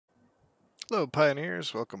Hello,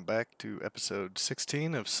 Pioneers. Welcome back to episode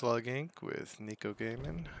 16 of Slug Inc. with Nico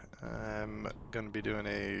Gaiman. I'm going to be doing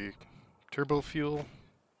a Turbofuel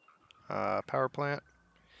power plant.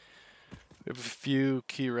 We have a few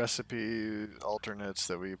key recipe alternates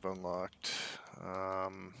that we've unlocked.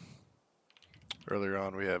 Earlier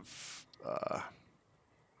on, we have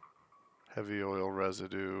Heavy Oil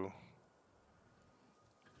Residue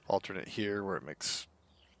alternate here, where it makes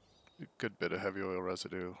a good bit of heavy oil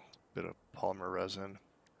residue, bit of polymer resin.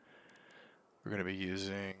 We're going to be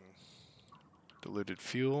using Diluted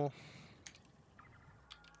Fuel.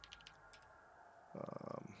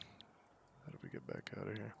 How do we get back out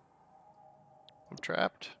of here? I'm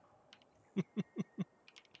trapped. Go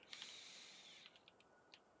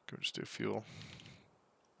just do fuel.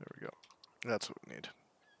 There we go. That's what we need.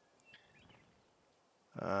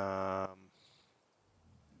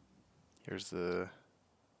 Here's the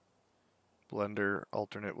blender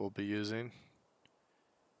alternate we'll be using.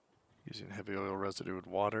 Using heavy oil residue with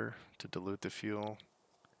water to dilute the fuel.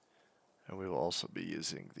 And we will also be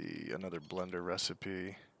using another blender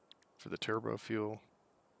recipe for the turbo fuel.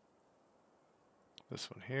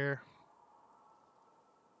 This one here.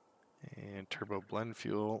 And turbo blend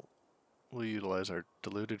fuel, we'll utilize our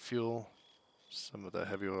diluted fuel, some of the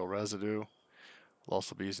heavy oil residue. We'll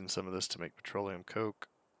also be using some of this to make petroleum coke.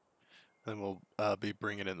 Then we'll be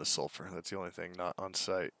bringing in the sulfur. That's the only thing not on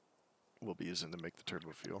site we'll be using to make the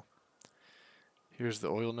turbo fuel. Here's the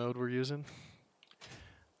oil node we're using.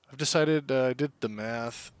 I've decided, I did the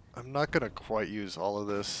math, I'm not going to quite use all of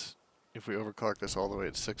this if we overclock this all the way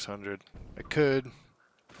at 600. I could.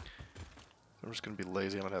 I'm just going to be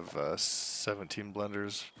lazy. I'm going to have 17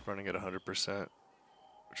 blenders running at 100%,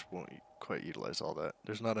 which won't quite utilize all that.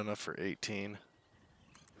 There's not enough for 18.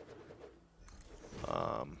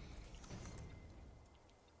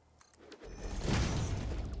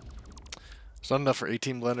 It's not enough for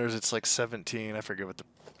 18 blenders. It's like 17. I forget what the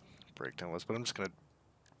breakdown was, but I'm just going to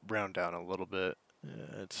round down a little bit.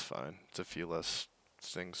 Yeah, it's fine. It's a few less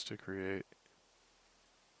things to create.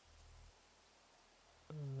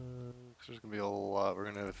 There's gonna be a lot. We're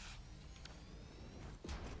gonna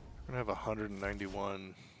have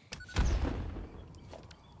 191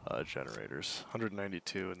 generators,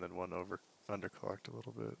 192, and then one underclocked a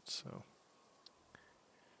little bit. So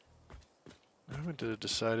I haven't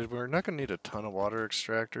decided. We're not gonna need a ton of water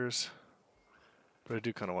extractors, but I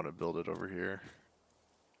do kind of want to build it over here.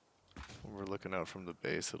 When we're looking out from the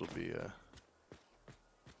base, it'll be a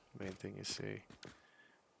main thing you see.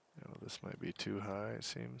 You know, this might be too high, it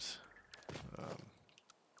seems.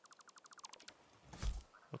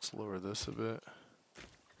 Let's lower this a bit.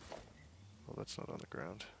 Oh, that's not on the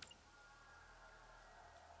ground.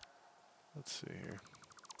 Let's see here.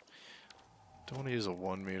 Don't want to use a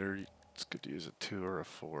 1 meter. It's good to use a 2 or a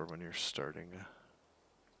 4 when you're starting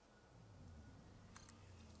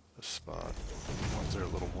a spot. Ones are a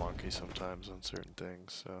little wonky sometimes on certain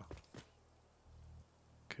things, so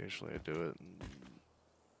occasionally I do it and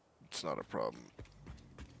it's not a problem.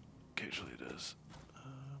 Occasionally it is.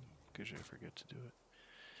 Occasionally I forget to do it.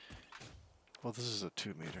 Well, this is a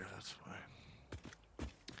 2 meter, that's why.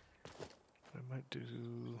 I might do...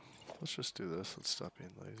 Let's just do this. Let's stop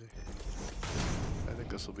being lazy. I think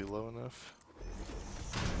this will be low enough.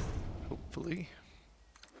 Hopefully.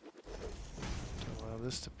 Don't allow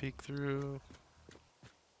this to peek through.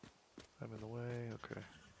 I'm in the way. Okay.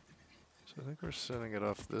 So I think we're sending it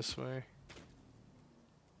off this way.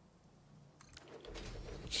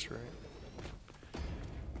 Straight.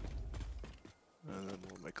 And then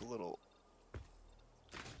we'll make a little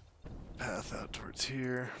path out towards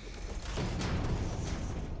here.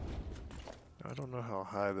 I don't know how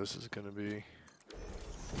high this is going to be.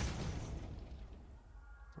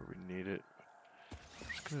 Where we need it. I'm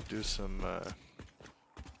just going to do some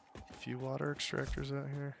few water extractors out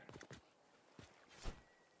here.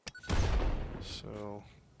 So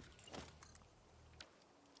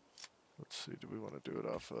let's see, do we want to do it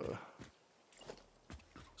off let's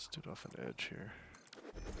do it off an edge here.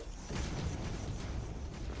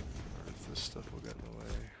 Or if this stuff will get in the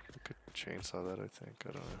way. We could chainsaw that, I think.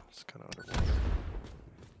 I don't know. It's kind of underwater.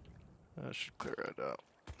 That should clear it out.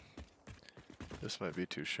 This might be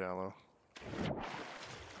too shallow. I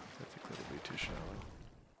think that'll be too shallow.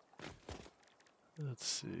 Let's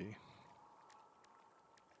see.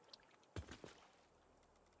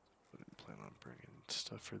 I didn't plan on bringing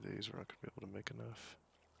stuff for these. We're not going to be able to make enough.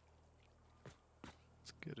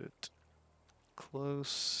 Let's get it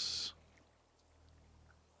close.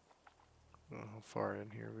 I don't know how far in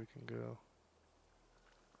here we can go.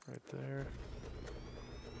 Right there.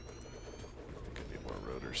 I think I need more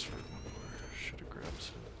rotors for one more. Should have grabbed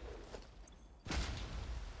some.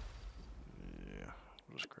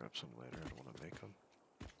 grab some later. I don't want to make them.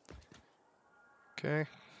 Okay.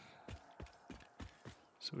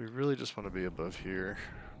 So we really just want to be above here.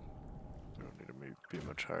 We don't need to be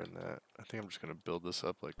much higher than that. I think I'm just going to build this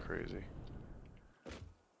up like crazy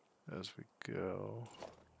as we go.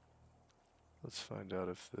 Let's find out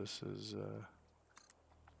if this is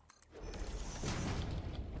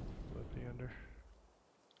let me under.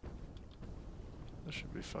 That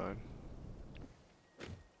should be fine.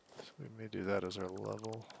 So we may do that as our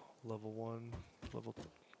level 1, level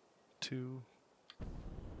 2.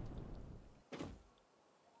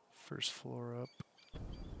 First floor up.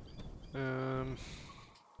 And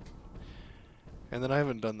then I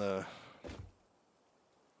haven't done the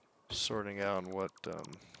sorting out on what how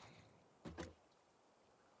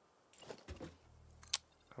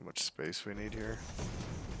much space we need here.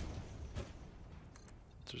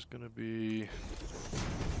 There's gonna be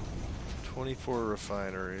 24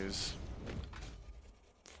 refineries,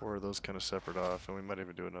 4 of those kind of separate off, and we might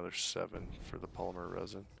even do another 7 for the polymer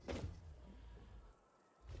resin.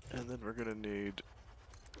 And then we're gonna need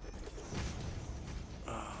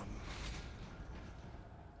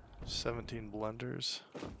 17 blenders.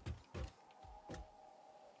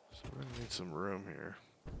 So we're gonna need some room here.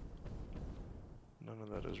 None of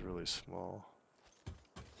that is really small.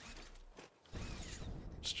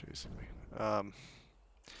 It's chasing me.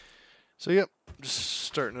 So yep, just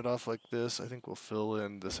starting it off like this. I think we'll fill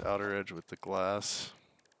in this outer edge with the glass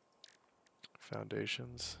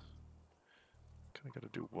foundations. Kinda gotta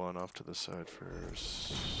do one off to the side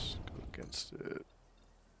first. Go against it.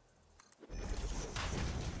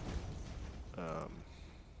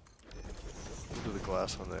 We'll do the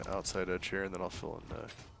glass on the outside edge here, and then I'll fill in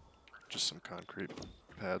just some concrete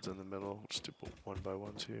pads in the middle. We'll just do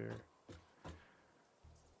 1x1s here.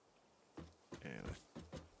 And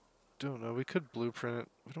I don't know, we could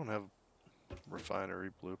blueprint. We don't have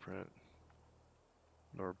refinery blueprint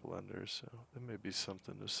nor blenders, so that may be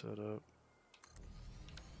something to set up.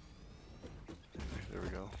 There we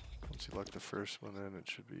go. Once you lock the first one in, it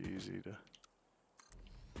should be easy to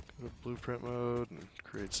go to blueprint mode and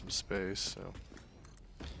create some space. So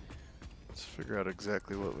let's figure out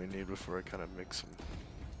exactly what we need before I kind of make some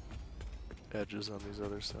edges on these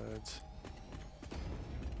other sides.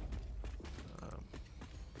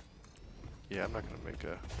 Yeah, I'm not going to make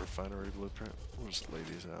a refinery blueprint. We'll just lay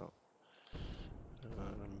these out.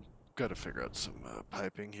 Got to figure out some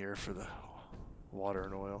piping here for the water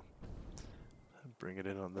and oil. Bring it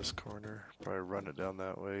in on this corner. Probably run it down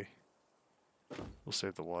that way. We'll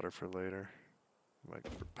save the water for later. Might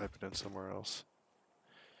pipe it in somewhere else.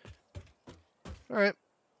 Alright.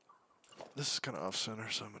 This is kind of off center,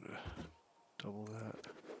 so I'm going to double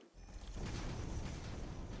that.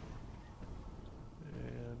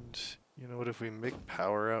 And you know what, if we make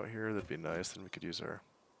power out here, that'd be nice. Then we could use our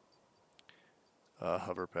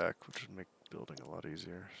hover pack, which would make building a lot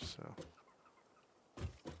easier. So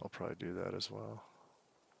I'll probably do that as well.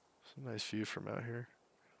 It's a nice view from out here.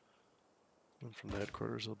 And from the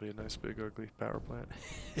headquarters, it'll be a nice big ugly power plant.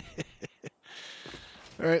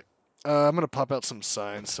 Alright, I'm going to pop out some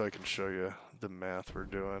signs so I can show you the math we're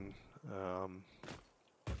doing.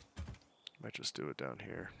 Might just do it down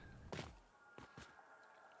here.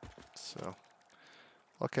 So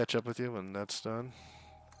I'll catch up with you when that's done.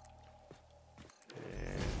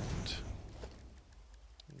 And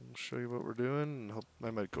we'll show you what we're doing. And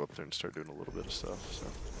I might go up there and start doing a little bit of stuff. So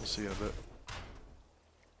we'll see you in a bit.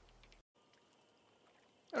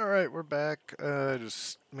 Alright, we're back. I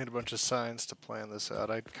just made a bunch of signs to plan this out.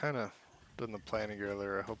 I'd kind of done the planning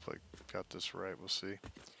earlier. I hope I got this right. We'll see.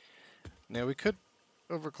 Now we could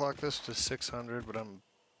overclock this to 600, but I'm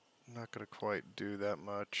not going to quite do that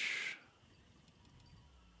much.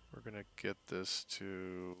 We're going to get this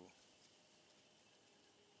to...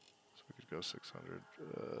 So we could go 600.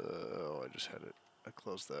 Oh, I just had it. I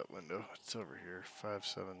closed that window. It's over here.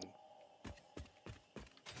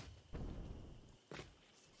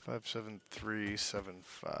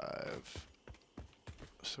 57375.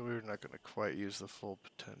 So we're not going to quite use the full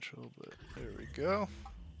potential, but there we go.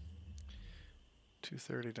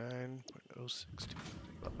 239.062.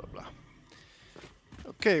 Blah blah blah.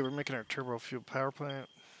 Okay, we're making our Turbofuel power plant.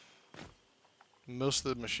 Most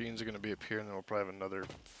of the machines are going to be up here, and then we'll probably have another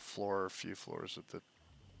floor or a few floors with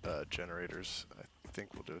the generators. I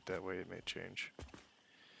think we'll do it that way. It may change.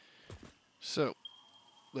 So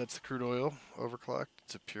that's the crude oil overclocked.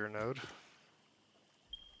 It's a pure node.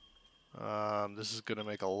 This is going to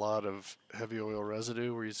make a lot of heavy oil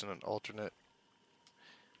residue. We're using an alternate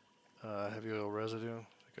heavy oil residue. I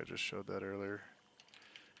think I just showed that earlier.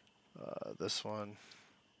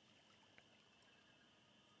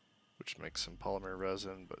 which makes some polymer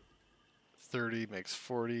resin, but 30 makes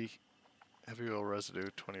 40 heavy oil residue,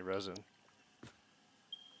 20 resin.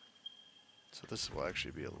 So this will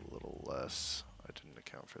actually be a little less. I didn't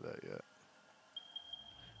account for that yet.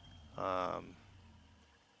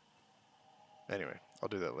 Anyway, I'll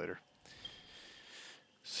do that later.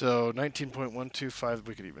 So 19.125,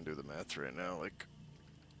 we could even do the math right now. Like,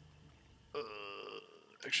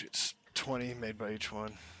 actually it's 20 made by each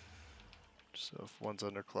one. So if one's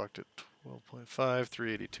underclocked at 12.5,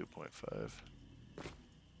 382.5,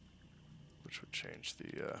 which would change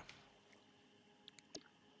the,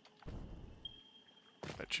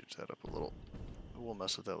 might change that up a little. We'll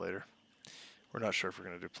mess with that later. We're not sure if we're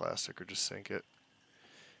going to do plastic or just sink it.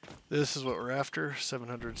 This is what we're after,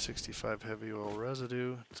 765 heavy oil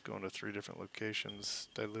residue. It's going to 3 different locations: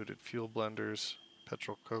 diluted fuel blenders,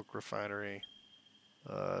 petrol coke refinery.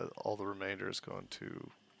 All the remainder is going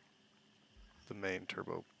to the main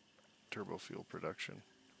turbofuel production.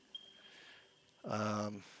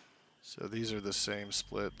 So these are the same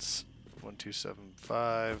splits: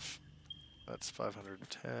 1275. That's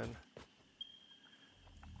 510.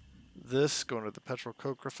 This going to the petrol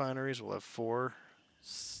coke refineries. We'll have 4.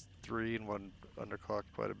 3 and 1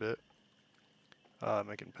 underclocked quite a bit.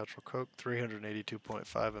 Making petrol coke,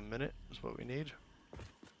 382.5 a minute is what we need.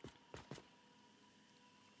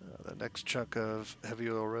 The next chunk of heavy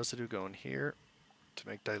oil residue going here to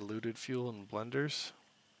make diluted fuel in blenders.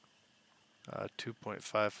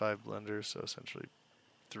 2.55 blenders, so essentially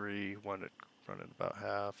 3, 1 running about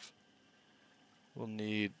half. We'll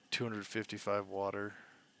need 255 water,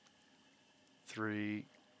 3,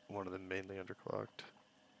 one of them mainly underclocked.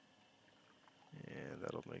 And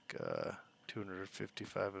that'll make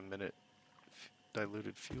 255 a minute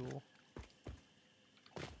diluted fuel.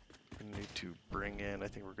 We need to bring in, I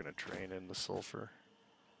think we're going to train in the sulfur.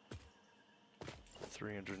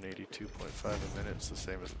 382.5 a minute, it's the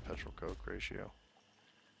same as the petrol coke ratio.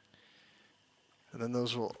 And then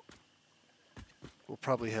those we'll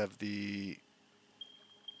probably have the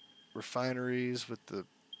refineries with the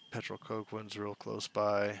petrol coke ones real close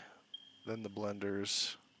by, then the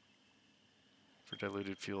blenders for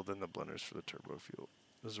diluted fuel, then the blenders for the turbo fuel.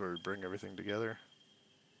 This is where we bring everything together.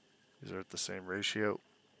 These are at the same ratio,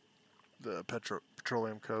 the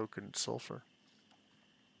petroleum coke and sulfur.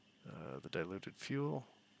 The diluted fuel,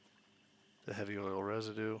 the heavy oil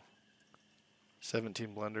residue,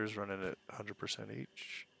 17 blenders running at 100%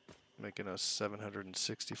 each, making us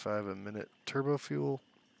 765 a minute turbo fuel,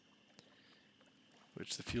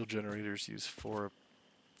 which the fuel generators use 4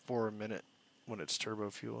 a minute when it's turbo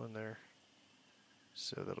fuel in there.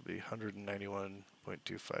 So that'll be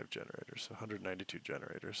 191.25 generators, so 192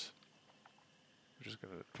 generators, which is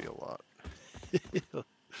going to be a lot.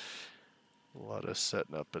 A lot of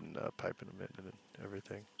setting up and piping them in and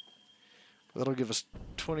everything. That'll give us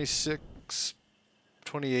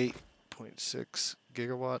 28.6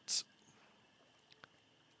 gigawatts,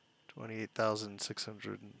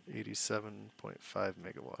 28,687.5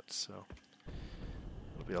 megawatts. So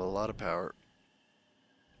it'll be a lot of power.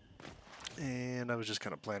 And I was just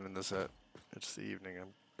kind of planning this at, it's the evening,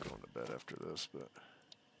 I'm going to bed after this, but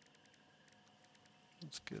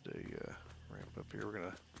let's get a ramp up here. We're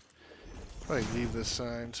going to probably leave this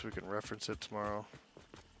sign so we can reference it tomorrow.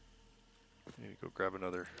 I need to go grab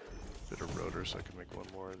another bit of rotor so I can make one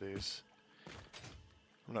more of these.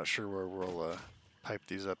 I'm not sure where we'll pipe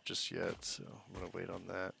these up just yet, so I'm going to wait on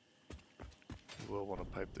that. We will want to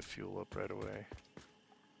pipe the fuel up right away.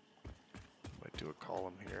 Might do a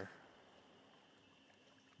column here.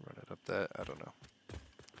 Run it up that, I don't know.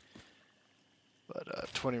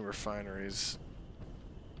 But 20 refineries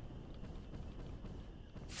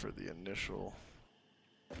for the initial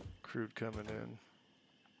crude coming in.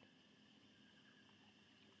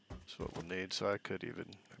 That's what we'll need. So I could even,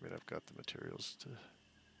 I mean, I've got the materials to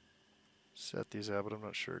set these out, but I'm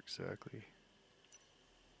not sure exactly.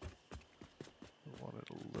 I want it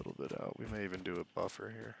a little bit out. We may even do a buffer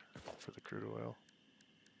here for the crude oil.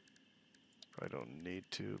 I don't need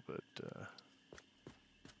to, but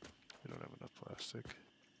we don't have enough plastic.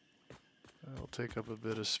 I'll take up a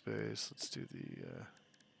bit of space. Let's do the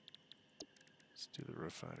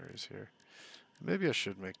refineries here. Maybe I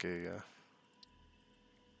should make a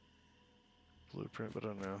blueprint, but I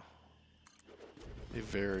don't know. They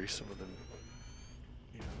vary. Some of them,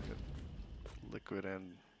 you know, got liquid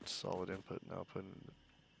and solid input and output. And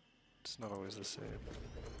it's not always the same.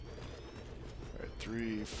 All right,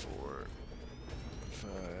 3, 4. 5,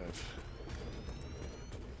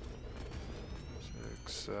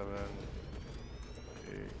 6, 7,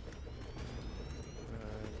 8, 9,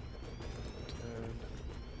 10,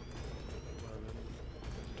 11,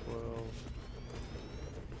 12,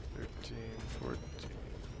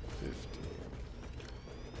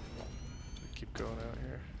 going out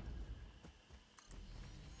here?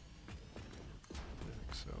 I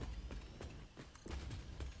think so.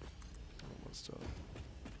 Almost done.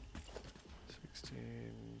 16,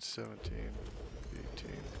 17,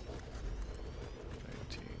 18,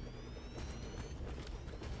 19,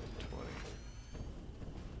 20.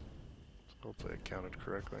 Hopefully I counted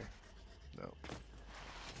correctly. No.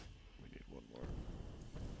 We need one more.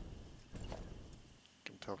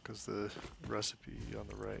 Can tell because the recipe on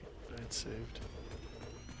the right I had saved.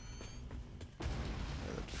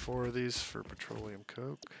 And 4 of these for petroleum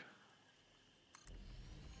coke.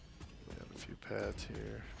 We got a few pads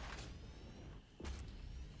here.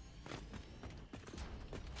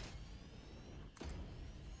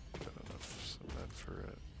 Got enough cement for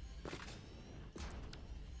it.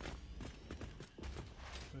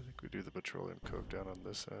 I think we do the petroleum coke down on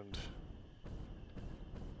this end.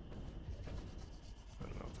 I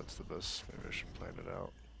don't know if that's the best. Maybe I should plan it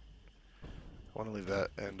out. I want to leave that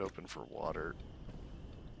end open for water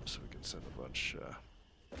so we can send a bunch.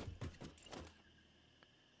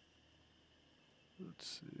 Let's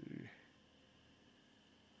see.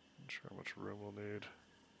 Not sure how much room we'll need.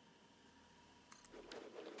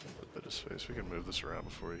 A bit of space. We can move this around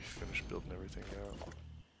before we finish building everything out.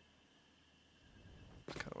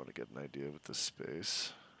 Kind of want to get an idea with the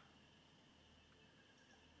space.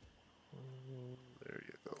 There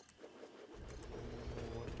you go.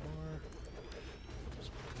 One more.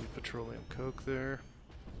 Just petroleum coke there.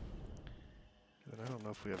 And I don't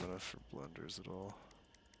know if we have enough for blenders at all.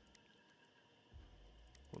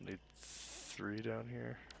 We'll need 3 down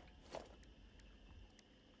here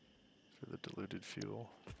for the diluted fuel.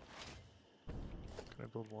 Can I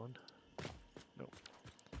build 1? Nope.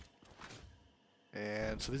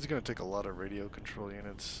 And so these are going to take a lot of radio control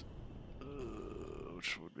units,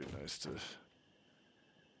 which would be nice to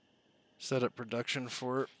set up production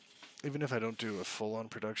for. Even if I don't do a full-on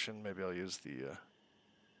production, maybe I'll use the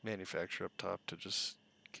manufacturer up top to just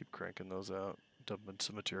keep cranking those out, dumping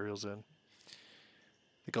some materials in.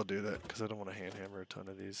 I think I'll do that because I don't want to hand hammer a ton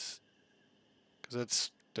of these. Because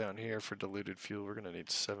that's down here for diluted fuel. We're going to need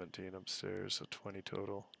 17 upstairs, so 20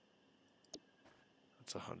 total.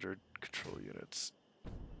 That's 100 control units.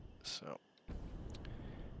 So,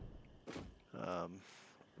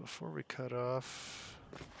 before we cut off,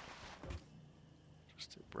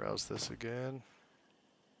 just to browse this again.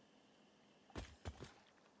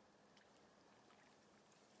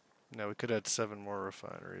 Now we could add 7 more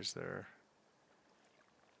refineries there.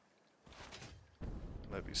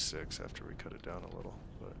 Might be 6 after we cut it down a little,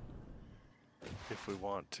 but if we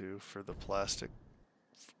want to, for the plastic,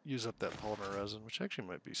 use up that polymer resin, which actually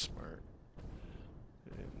might be smart.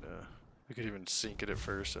 And we could even sink it at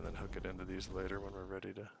first and then hook it into these later when we're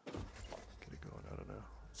ready to get it going. I don't know.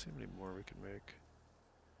 Let's see how many more we can make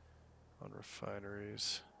on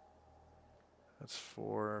refineries. That's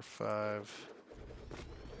 4, 5,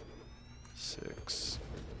 6.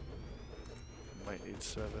 Might need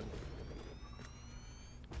 7.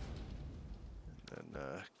 And then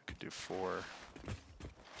we could do 4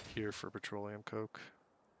 here for petroleum coke.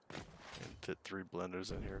 And fit 3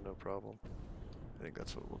 blenders in here, no problem. I think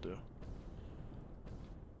that's what we'll do.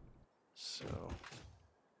 So,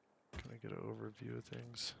 can I get an overview of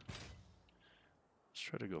things? Let's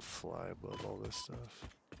try to go fly above all this stuff.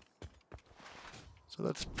 So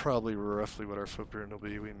that's probably roughly what our footprint will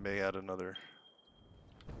be. We may add another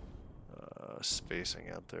spacing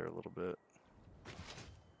out there a little bit.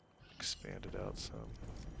 Expand it out some.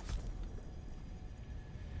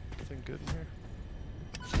 Anything good in here?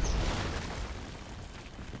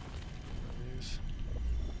 These.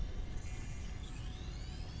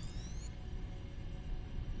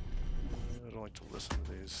 I don't like to listen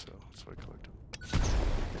to these, so that's why I collect them.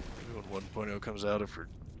 Maybe when 1.0 comes out, if we're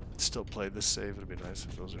still played this save, it'd be nice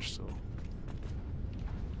if those are still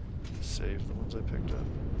saved, the ones I picked up.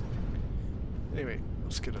 Anyway,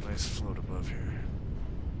 let's get a nice float above here.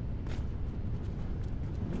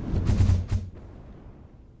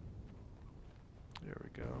 There we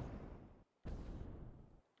go.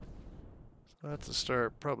 So that's the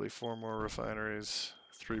start. Probably 4 more refineries,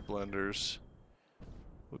 3 blenders.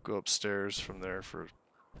 We'll go upstairs from there for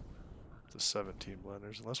the 17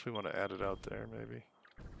 blenders, unless we want to add it out there, maybe.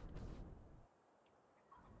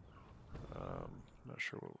 Not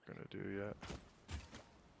sure what we're going to do yet.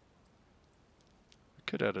 We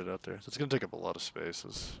could add it out there. It's going to take up a lot of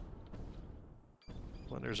spaces.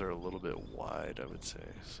 Blenders are a little bit wide, I would say.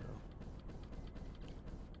 So,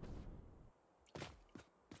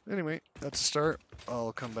 anyway, that's a start.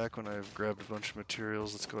 I'll come back when I've grabbed a bunch of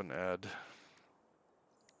materials. Let's go ahead and add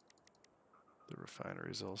the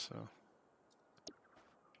refineries also.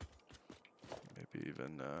 Maybe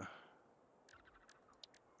even a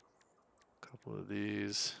couple of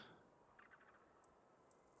these.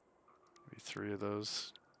 Maybe 3 of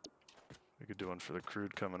those. We could do one for the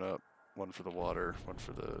crude coming up, one for the water, one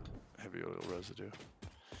for the heavy oil residue.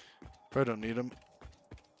 Probably don't need them,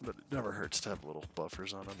 but it never hurts to have little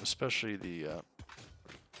buffers on them, especially the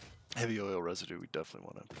heavy oil residue. We definitely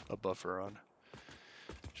want a buffer on.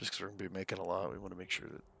 Just because we're going to be making a lot, we want to make sure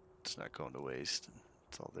that it's not going to waste and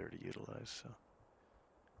it's all there to utilize. So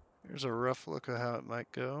here's a rough look at how it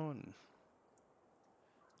might go, and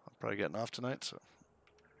I'm probably getting off tonight, so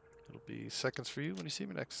it'll be seconds for you when you see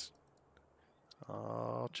me next.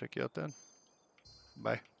 I'll check you out then.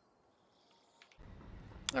 Bye.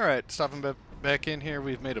 Alright, stopping back in here,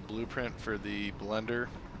 we've made a blueprint for the blender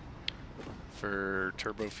for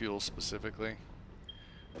Turbofuel specifically.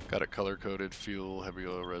 Got a color-coded fuel, heavy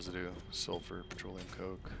oil residue, sulfur, petroleum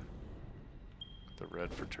coke. The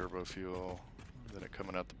red for Turbofuel, then it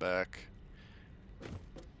coming out the back.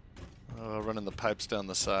 Running the pipes down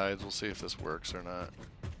the sides, we'll see if this works or not.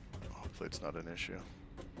 Hopefully it's not an issue.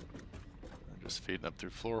 Just feeding up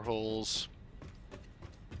through floor holes.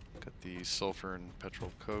 Got the sulfur and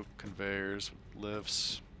petrol coke conveyors with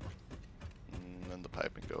lifts, and then the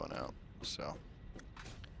piping going out. So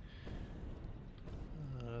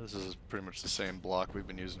this is pretty much the same block we've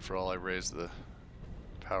been using for all. I raised the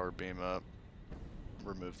power beam up,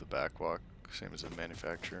 removed the backwalk, same as in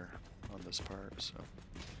manufacturer on this part. So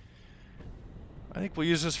I think we'll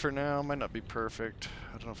use this for now. Might not be perfect.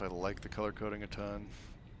 I don't know if I like the color coding a ton.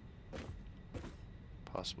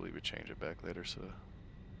 Possibly we change it back later, so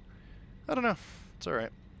I don't know. It's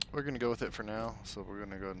alright. We're going to go with it for now, so we're going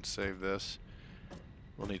to go ahead and save this.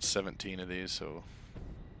 We'll need 17 of these, so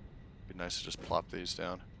it'd be nice to just plop these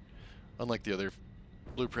down. Unlike the other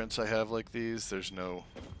blueprints I have like these, there's no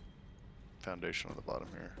foundation on the bottom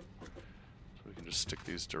here. So we can just stick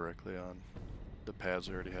these directly on the pads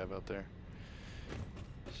we already have out there.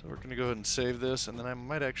 So we're going to go ahead and save this, and then I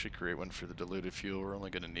might actually create one for the diluted fuel. We're only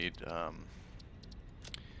going to need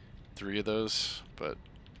 3 of those, but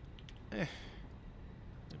maybe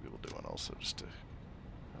we'll do one also just to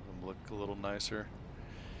have them look a little nicer.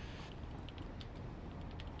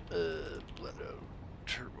 Blend out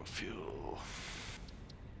Turbofuel.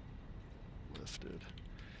 Lifted.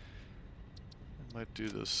 I might do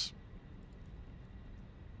this.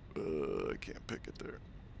 I can't pick it there.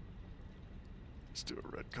 Let's do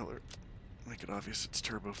a red color. Make it obvious it's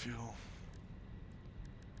Turbofuel.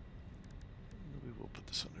 Maybe we'll put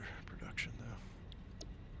this under production though.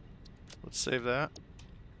 Let's save that.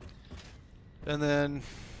 And then,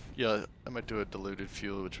 yeah, I might do a diluted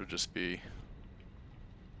fuel, which would just be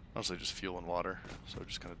honestly just fuel and water. So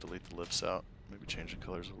just kind of delete the lifts out, maybe change the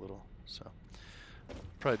colors a little. So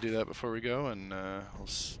probably do that before we go, and I'll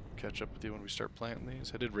catch up with you when we start planting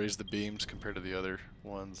these. I did raise the beams compared to the other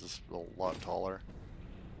ones. This is a lot taller.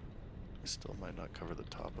 I still might not cover the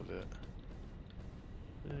top of it.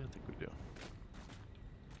 Yeah, I think we do.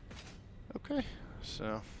 Okay,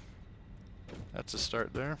 so that's a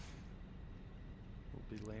start there.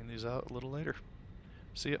 We'll be laying these out a little later.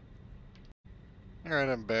 See ya. Alright,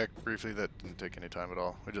 I'm back briefly. That didn't take any time at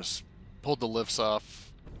all. We just pulled the lifts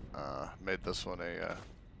off, made this one a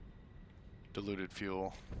diluted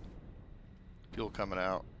fuel. Fuel coming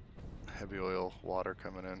out, heavy oil, water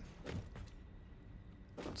coming in.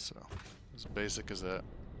 So, as basic as that.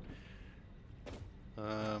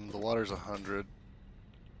 The water's 100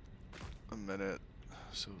 a minute,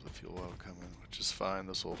 so the fuel oil coming, which is fine.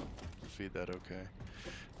 This will feed that okay.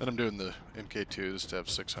 Then I'm doing the MK2s to have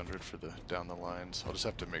 600 for the down the lines. I'll just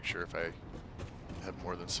have to make sure if I have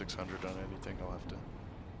more than 600 on anything, I'll have to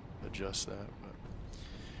adjust that. But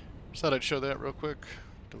just thought I'd show that real quick.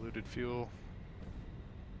 Diluted fuel.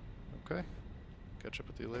 Okay, catch up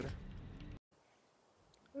with you later.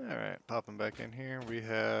 Alright, popping back in here. We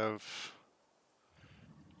have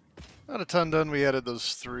not a ton done. We added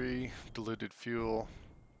those 3 diluted fuel.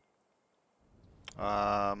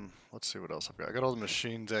 Let's see what else I've got. I got all the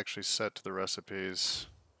machines actually set to the recipes.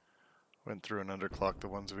 Went through and underclocked the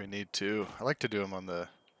ones we need to. I like to do them on the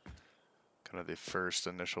kind of the first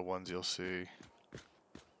initial ones you'll see.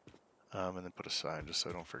 And then put a sign just so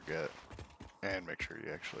I don't forget. And make sure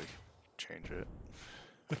you actually change it.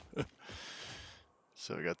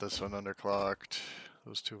 So we got this one underclocked.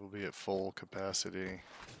 Those 2 will be at full capacity.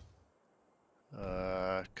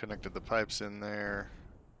 Connected the pipes in there.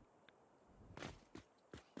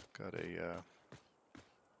 Got a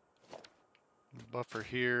buffer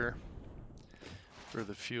here for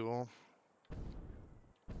the fuel.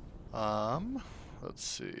 Let's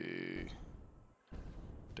see.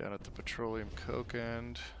 Down at the petroleum coke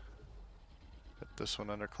end, Got this one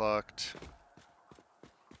underclocked.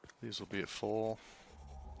 These will be at full.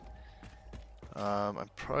 I'm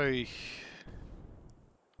probably...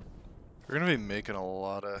 We're gonna be making a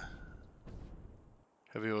lot of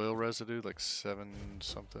heavy oil residue, like 7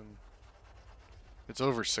 something. It's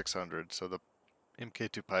over 600, so the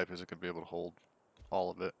MK2 pipe isn't gonna be able to hold all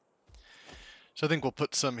of it. So I think we'll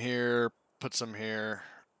put some here,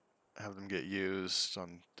 have them get used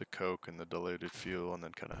on the coke and the diluted fuel, and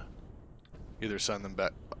then kind of either send them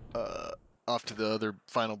back off to the other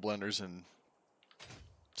final blenders in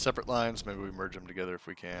separate lines. Maybe we merge them together if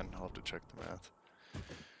we can. I'll have to check the math. I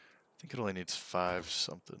think it only needs 5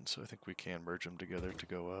 something, so I think we can merge them together to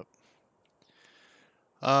go up.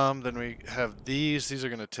 Then we have these. These are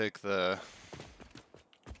going to take the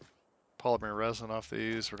polymer resin off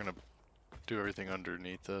these. We're going to do everything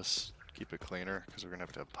underneath this, keep it cleaner, because we're going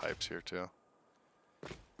to have pipes here too.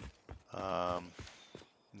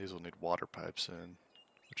 These will need water pipes in,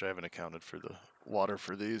 which I haven't accounted for the water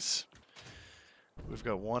for these. We've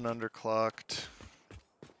got 1 underclocked.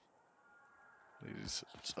 These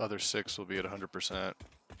other 6 will be at 100%. So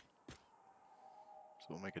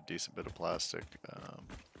we'll make a decent bit of plastic.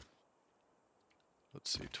 Let's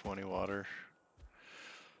see, 20 water.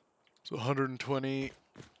 So 120.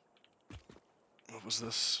 What was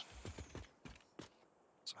this?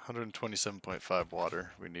 It's 127.5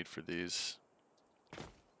 water we need for these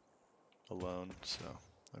alone. So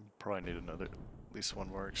I probably need another, at least 1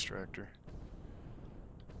 more extractor.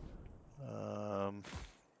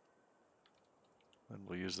 Then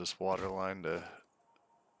we'll use this water line to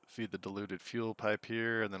feed the diluted fuel pipe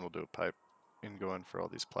here, and then we'll do a pipe ingoing for all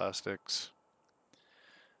these plastics.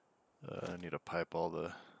 I need to pipe all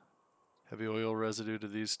the heavy oil residue to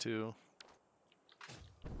these two.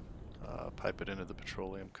 Pipe it into the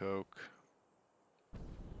petroleum coke.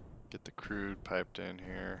 Get the crude piped in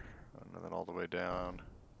here, and then all the way down.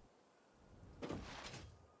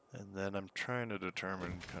 And then I'm trying to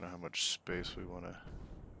determine kind of how much space we want to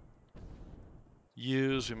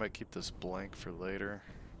use. We might keep this blank for later.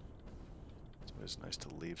 It's always nice to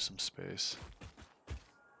leave some space.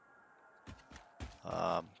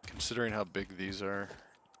 Considering how big these are,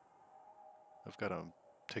 I've got them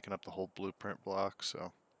taking up the whole blueprint block,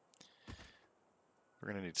 so we're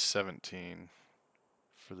going to need 17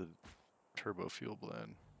 for the Turbofuel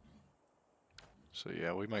blend. So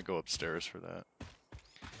yeah, we might go upstairs for that.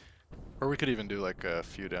 Or we could even do like a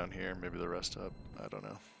few down here, maybe the rest up. I don't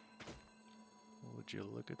know. Would you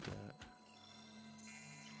look at that?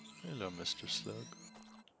 Hello, Mr. Slug.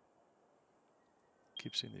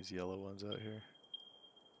 Keep seeing these yellow ones out here.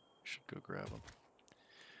 Should go grab them.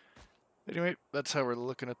 Anyway, that's how we're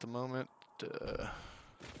looking at the moment. We'll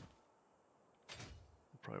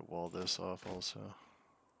probably wall this off also.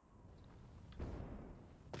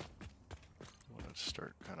 Want to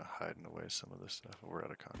start kind of hiding away some of this stuff. We're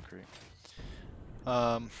out of concrete.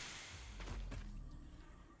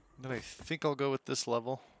 Then I think I'll go with this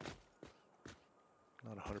level.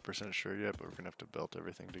 Not 100% sure yet, but we're going to have to belt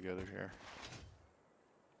everything together here.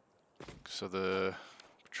 So the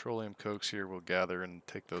petroleum cokes here will gather and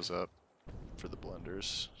take those up for the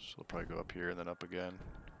blenders. So they'll probably go up here and then up again.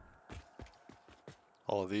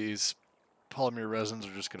 All of these polymer resins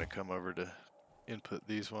are just going to come over to input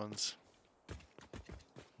these ones.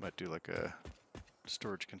 Might do like a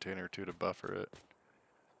storage container or two to buffer it.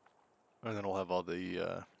 And then we'll have all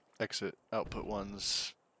the exit output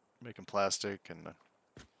ones making plastic, and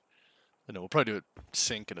then we'll probably do a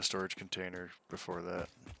sink in a storage container before that.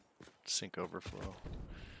 Sink overflow.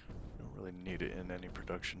 Don't really need it in any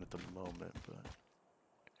production at the moment,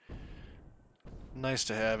 but nice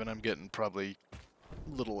to have, and I'm getting probably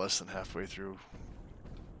a little less than halfway through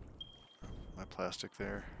my plastic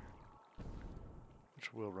there,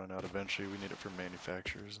 which will run out eventually. We need it for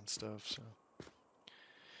manufacturers and stuff, so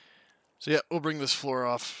yeah, we'll bring this floor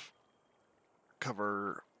off,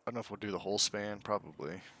 cover, I don't know if we'll do the whole span,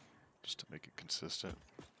 probably, just to make it consistent.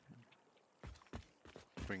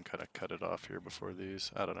 We can kind of cut it off here before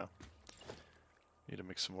these, I don't know. Need to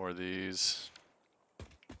make some more of these.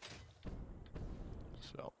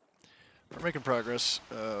 So, we're making progress.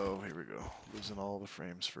 Oh, here we go. Losing all the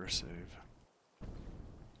frames for a save.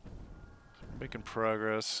 Making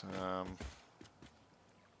progress.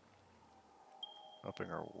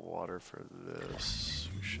 Upping our water for this.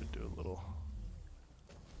 We should do a little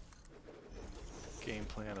game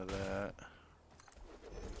plan of that.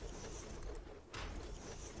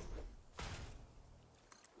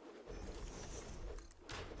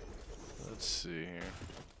 Let's see here.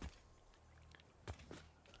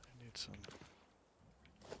 I need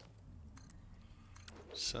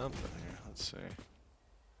something here. Let's see.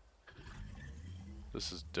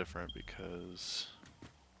 This is different because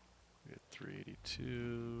we had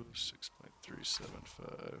 382,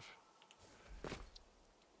 6.375.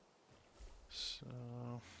 So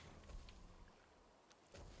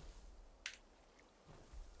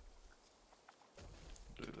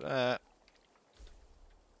do that.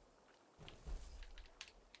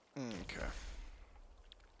 Okay.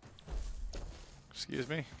 Excuse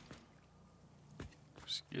me.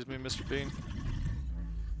 Excuse me, Mr. Bean.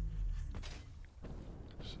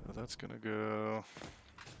 So that's gonna go.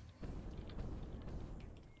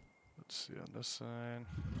 Let's see on this side.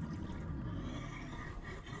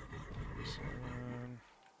 This one.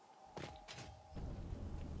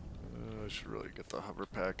 I should really get the hover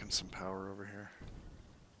pack and some power over here.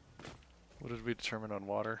 What did we determine on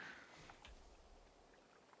water?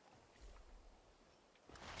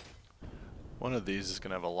 One of these is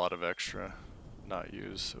going to have a lot of extra not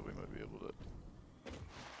used, so we might be able to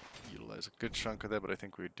utilize a good chunk of that, but I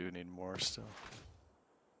think we do need more still.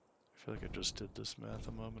 I feel like I just did this math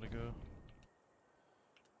a moment ago.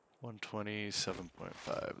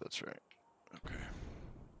 127.5, that's right. Okay.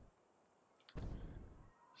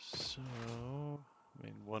 So, I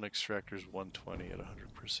mean, one extractor is 120 at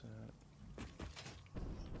 100%.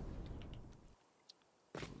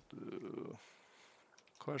 We'll do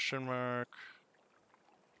question mark.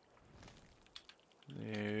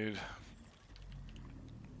 Need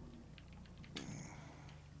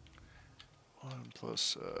 1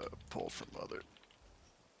 plus pull from other.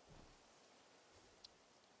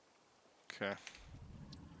 Okay.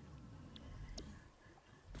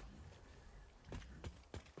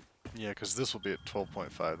 Yeah, because this will be at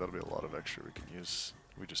 12.5. That'll be a lot of extra we can use.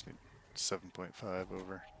 We just need 7.5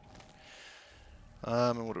 over.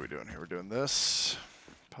 And what are we doing here? We're doing this.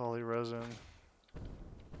 Poly resin.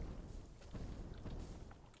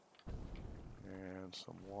 And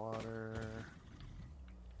some water.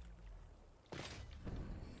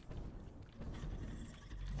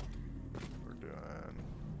 We're doing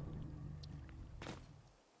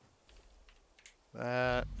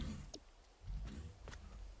that.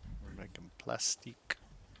 We're making plastic.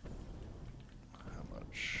 How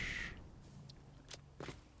much?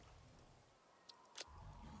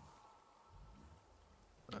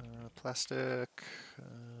 Plastic.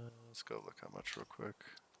 Let's go look how much real quick.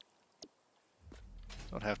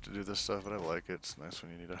 Don't have to do this stuff, but I like it. It's nice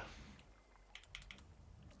when you need to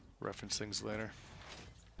reference things later.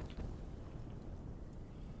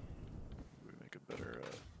 We make a better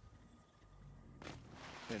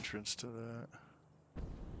entrance to that.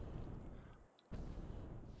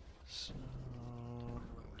 So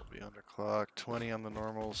it'll be underclock. 20 on the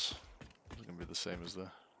normals. It's gonna be the same as the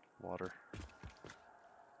water.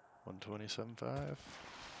 127.5.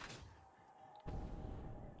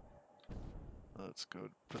 Let's go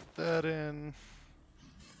put that in.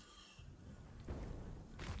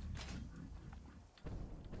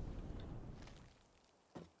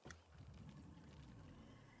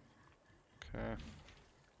 Okay.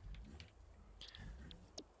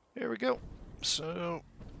 Here we go. So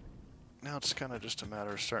now it's kind of just a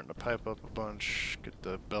matter of starting to pipe up a bunch, get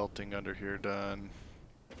the belting under here done,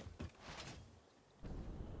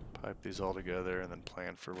 pipe these all together, and then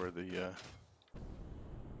plan for where the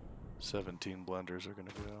 17 blenders are going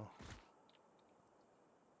to go.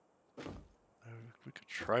 We could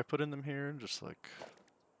try putting them here, just like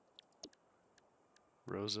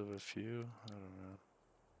rows of a few. I don't know.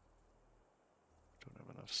 Don't have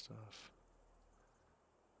enough stuff.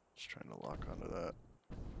 Just trying to lock onto that.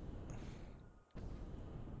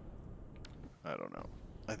 I don't know.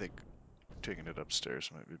 I think taking it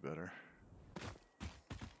upstairs might be better.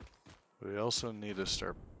 We also need to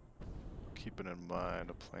start keeping in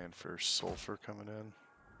mind a plan for sulfur coming in.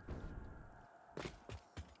 I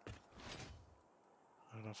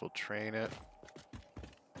don't know if we'll train it.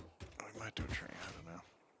 We might do a train, I don't know.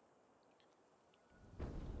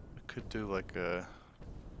 We could do like a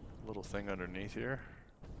little thing underneath here.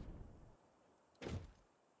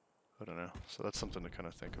 I don't know. So that's something to kind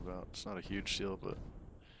of think about. It's not a huge deal, but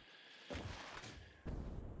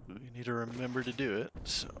we need to remember to do it.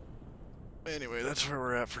 So anyway, that's where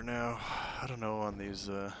we're at for now. I don't know on these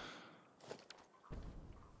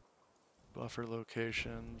buffer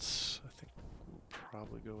locations. I think we'll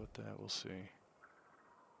probably go with that. We'll see.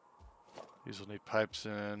 These will need pipes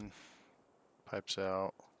in, pipes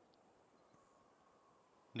out.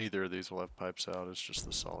 Neither of these will have pipes out. It's just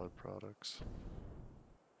the solid products.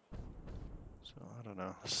 So I don't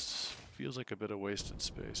know. This feels like a bit of wasted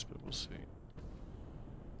space, but we'll see.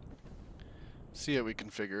 See how we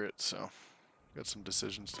configure it. So got some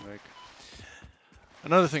decisions to make.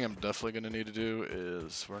 Another thing I'm definitely going to need to do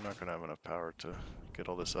is we're not going to have enough power to get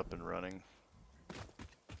all this up and running.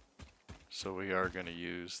 So we are going to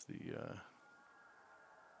use the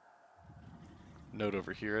node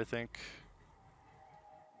over here, I think.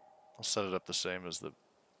 I'll set it up the same as the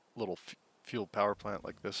little fuel power plant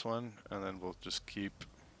like this one, and then we'll just keep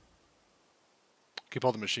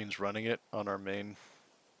all the machines running it on our main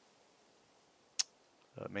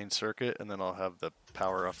circuit, and then I'll have the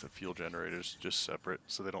power off the fuel generators just separate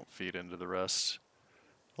so they don't feed into the rest.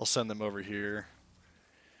 I'll send them over here.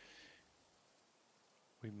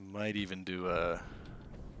 We might even do a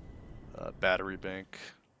battery bank.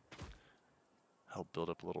 Help build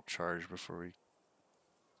up a little charge before we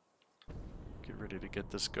get ready to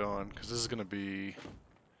get this going, because this is going to be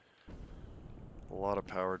a lot of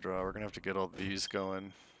power draw. We're going to have to get all these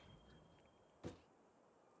going.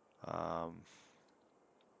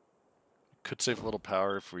 Could save a little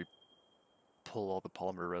power if we pull all the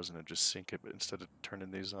polymer resin and just sink it, but instead of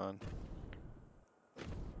turning these on.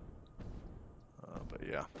 But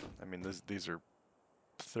yeah, I mean these are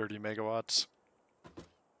 30 megawatts.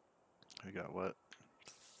 We got what?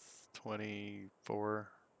 24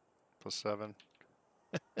 plus 7.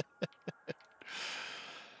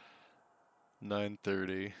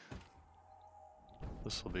 930.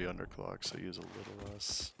 This will be underclocked, so use a little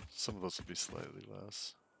less. Some of those will be slightly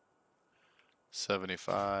less.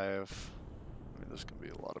 75. I mean, there's going to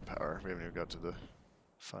be a lot of power. We haven't even got to the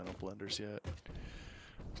final blenders yet.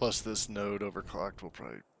 Plus this node overclocked will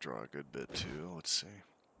probably draw a good bit too. Let's see.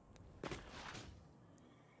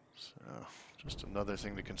 So, just another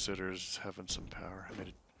thing to consider is having some power. I made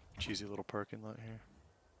a cheesy little parking lot here.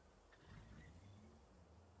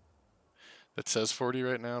 It says 40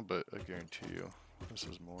 right now, but I guarantee you this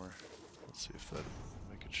is more. Let's see if that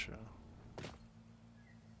make it show.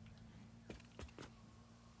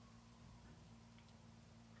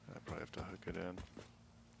 I probably have to hook it in.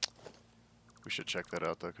 We should check that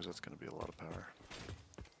out though, because that's going to be a lot of power.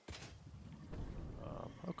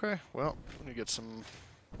 Okay, well, let me get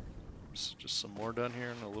just some more done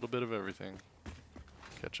here and a little bit of everything.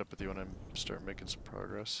 Catch up with you when I start making some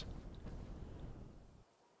progress.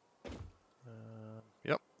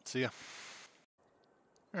 Yep, see ya.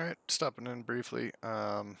 Alright, stopping in briefly.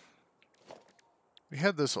 We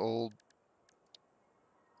had this old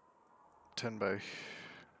 10 by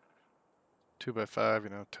 2 by 5,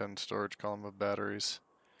 10 storage column of batteries.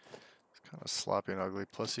 It's kind of sloppy and ugly.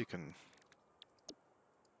 Plus you can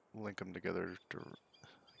link them together. I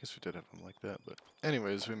guess we did have them like that, but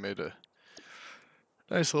anyways, we made a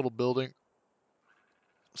nice little building.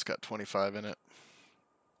 It's got 25 in it.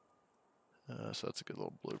 So that's a good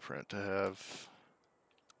little blueprint to have.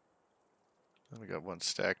 Then we got one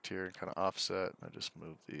stacked here and kind of offset. I just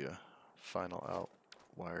moved the final out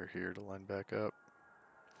wire here to line back up.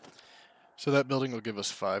 So that building will give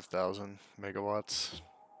us 5,000 megawatts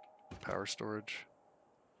power storage.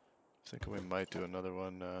 Thinking we might do another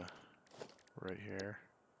one right here.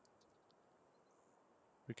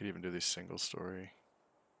 We could even do these single story.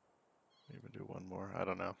 Even do one more. I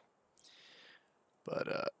don't know. But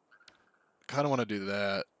kind of want to do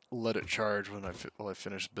that. Let it charge while I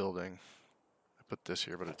finish building. I put this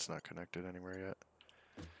here, but it's not connected anywhere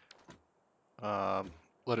yet.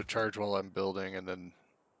 Let it charge while I'm building, and then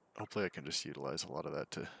hopefully I can just utilize a lot of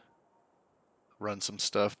that to run some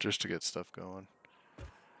stuff just to get stuff going.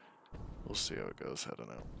 We'll see how it goes. I don't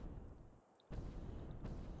know.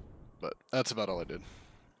 But that's about all I did.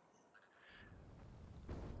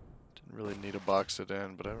 Didn't really need to box it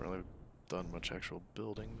in, but I haven't really done much actual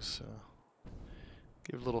building, so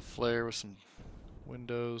give a little flair with some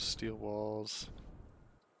windows, steel walls,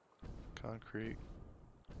 concrete,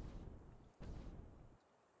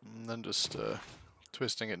 and then just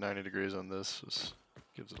twisting it 90 degrees on this just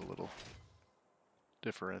gives it a little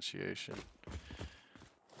differentiation.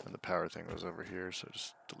 And the power thing was over here, so I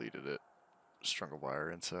just deleted it, strung a wire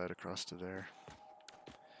inside across to there.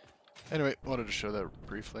 Anyway, wanted to show that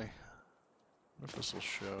briefly. I wonder if this will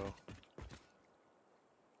show.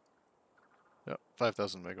 Yep,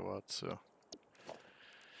 5,000 megawatts, so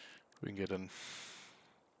we can get in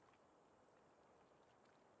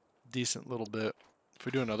decent little bit. If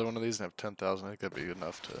we do another one of these and have 10,000, I think that'd be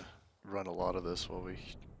enough to run a lot of this while we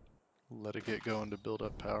let it get going to build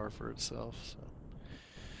up power for itself. So,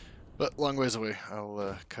 but long ways away.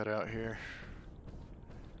 I'll cut out here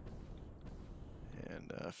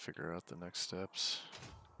and figure out the next steps.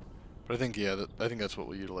 But I think, yeah, I think that's what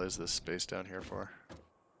we'll utilize this space down here for.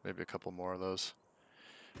 Maybe a couple more of those.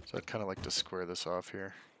 So I'd kind of like to square this off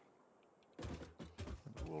here.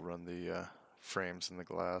 We'll run the frames and the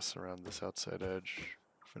glass around this outside edge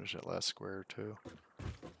Finish that last square or two.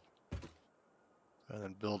 And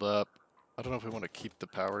then build up. I don't know if we want to keep the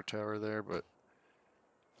power tower there, but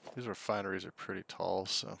these refineries are pretty tall,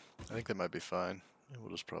 so I think they might be fine. And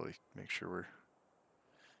we'll just probably make sure we're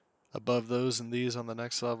above those and these on the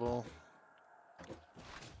next level.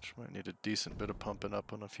 Which might need a decent bit of pumping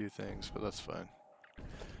up on a few things, but that's fine.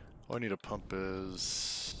 All I need to pump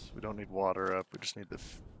is, we don't need water up, we just need the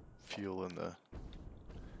fuel and the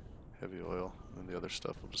heavy oil, and the other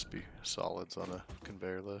stuff will just be solids on a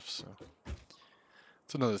conveyor lift. So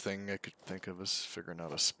it's another thing I could think of is figuring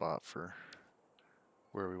out a spot for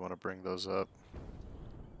where we want to bring those up.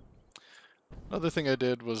 Another thing I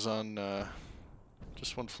did was on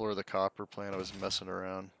just one floor of the copper plant. I was messing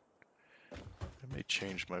around. I may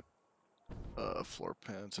change my floor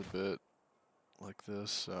pans a bit like this,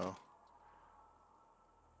 so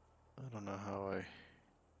I don't know how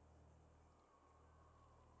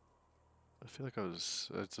I feel like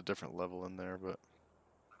it's a different level in there, but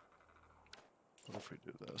what if we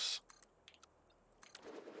do this?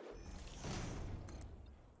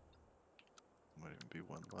 Might even be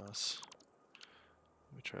one less.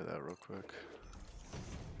 Let me try that real quick.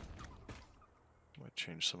 Might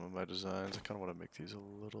change some of my designs. I kind of want to make these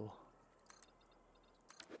a little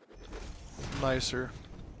nicer.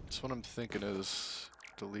 So what I'm thinking is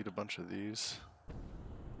delete a bunch of these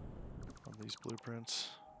on these blueprints.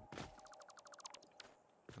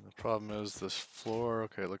 And the problem is this floor,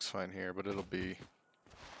 okay, it looks fine here, but it'll be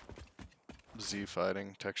Z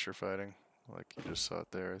fighting, texture fighting, like you just saw it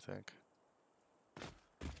there, I think.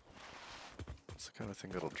 It's the kind of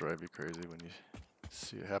thing that'll drive you crazy when you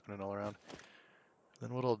see it happening all around.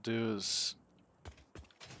 Then what I'll do is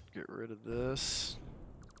get rid of this.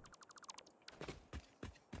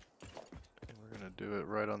 And we're going to do it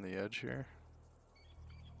right on the edge here.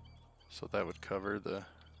 So that would cover the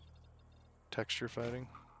texture fighting.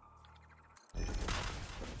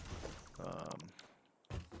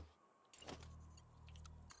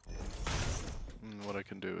 And what I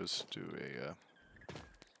can do is do a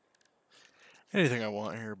anything I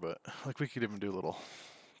want here, but like we could even do little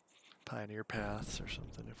pioneer paths or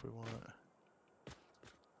something if we want.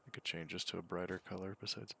 We could change this to a brighter color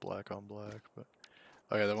besides black on black, but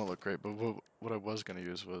oh yeah, that won't look great. But what I was going to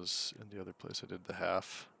use was in the other place I did the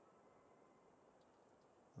half.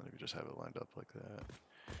 Let me just have it lined up like that.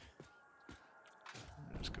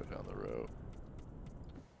 And just go down the row.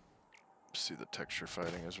 See the texture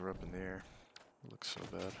fighting as we're up in the air. It looks so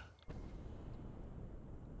bad.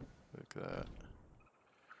 Like that.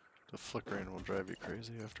 The flickering will drive you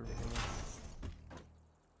crazy after a while.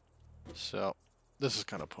 So, this is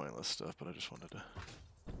kind of pointless stuff, but I just wanted to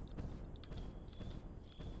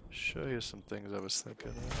show you some things I was thinking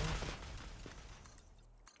of.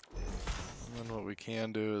 And then what we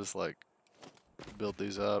can do is like build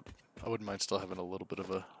these up. I wouldn't mind still having a little bit of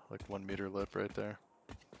a like 1 meter lip right there.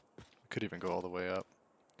 Could even go all the way up.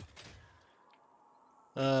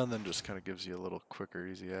 And then just kind of gives you a little quicker,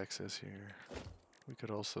 easy access here. We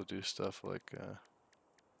could also do stuff like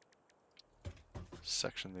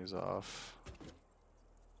section these off.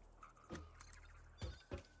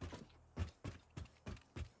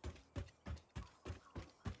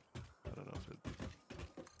 I don't know if it'd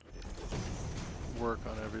work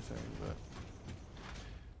on everything, but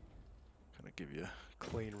kind of give you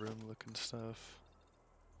clean room looking stuff.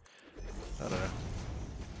 I don't know.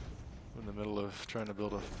 I'm in the middle of trying to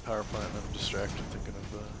build a power plant and I'm distracted thinking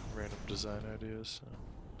of random design ideas. So.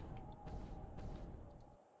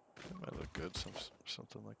 That might look good,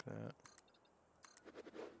 something like that.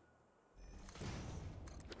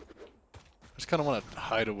 I just kind of want to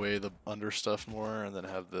hide away the under stuff more and then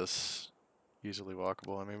have this easily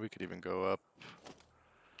walkable. I mean, we could even go up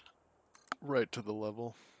right to the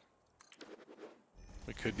level.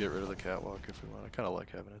 We could get rid of the catwalk if we want. I kind of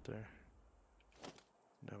like having it there.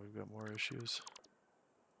 Now we've got more issues.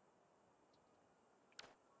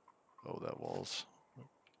 Oh, that wall's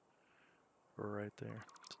right there.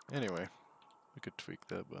 Anyway, we could tweak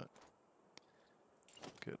that, but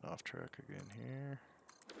getting off track again here.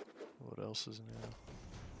 What else is new?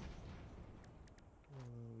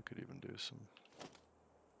 We could even do some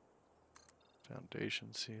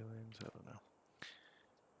foundation ceilings. I don't know.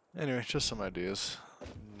 Anyway, just some ideas.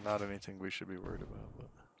 Not anything we should be worried about, but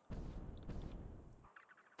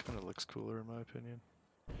kind of looks cooler in my opinion.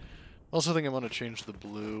 Also think I want to change the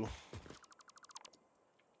blue.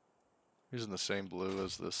 Using the same blue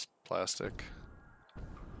as this plastic.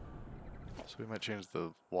 So we might change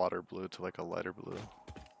the water blue to like a lighter blue.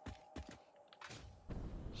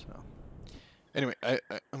 So anyway, I'm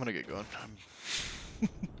gonna get going. I'm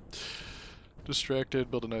distracted,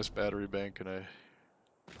 build a nice battery bank, and I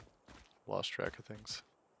lost track of things.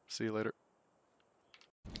 See you later.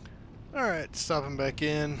 Alright, stopping back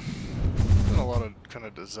in. Done a lot of kind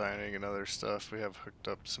of designing and other stuff. We have hooked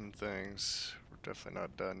up some things. We're definitely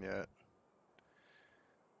not done yet.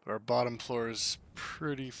 But our bottom floor is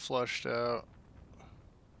pretty flushed out.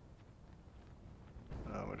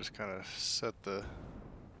 We just kind of set the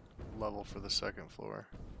level for the second floor.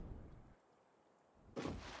 So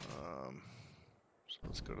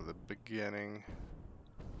let's go to the beginning.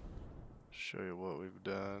 Show you what we've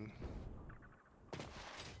done.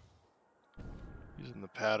 Using the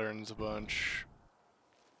patterns a bunch.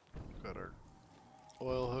 Got our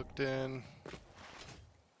oil hooked in.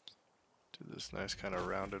 Do this nice kind of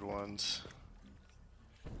rounded ones.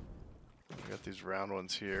 We got these round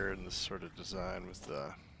ones here in this sort of design with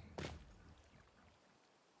the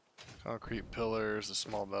concrete pillars, the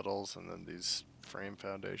small metals, and then these frame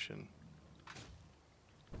foundation.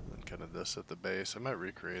 And then kind of this at the base. I might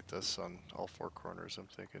recreate this on all four corners, I'm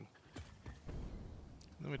thinking.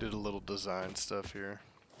 And then we did a little design stuff here.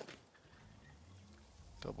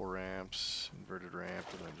 Double ramps, inverted ramp,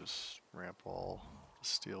 and then just ramp wall, the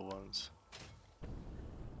steel ones.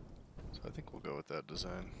 So I think we'll go with that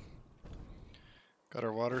design. Got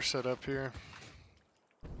our water set up here.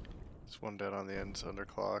 This one down on the end's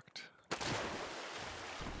underclocked.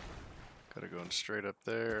 Got it going straight up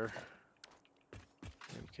there.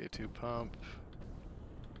 MK2 pump.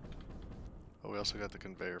 Oh, we also got the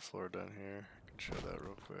conveyor floor done here. I can show that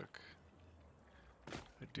real quick.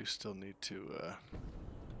 I do still need to,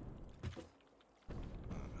 I'm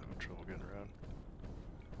having trouble getting around.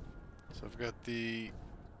 So I've got the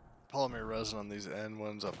polymer resin on these end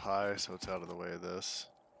ones up high, so it's out of the way of this.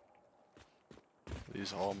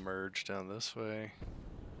 These all merge down this way.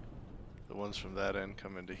 The ones from that end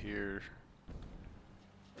come into here.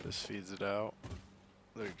 This feeds it out.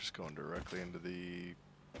 They're just going directly into the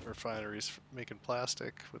refineries making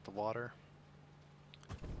plastic with the water.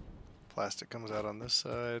 Plastic comes out on this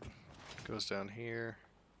side, goes down here.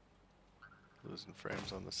 Losing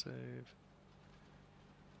frames on the save.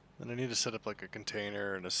 Then I need to set up like a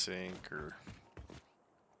container and a sink or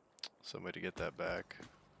some way to get that back.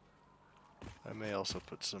 I may also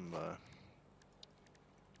put some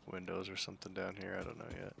windows or something down here, I don't know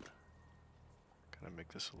yet. Kind of make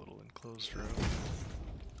this a little enclosed room.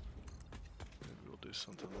 Maybe we'll do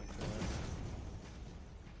something like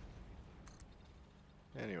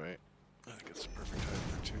that. Anyway, I think it's the perfect height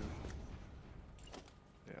for two.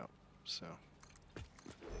 Yeah, so.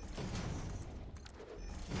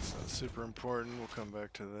 It's not super important, we'll come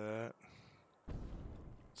back to that.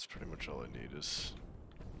 That's pretty much all I need is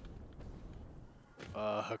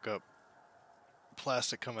hook up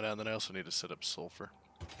plastic coming out, and then I also need to set up sulfur.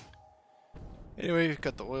 Anyway, we've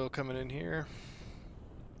got the oil coming in here.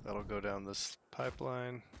 That'll go down this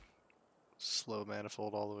pipeline. Slow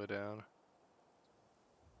manifold all the way down.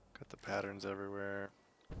 Got the patterns everywhere.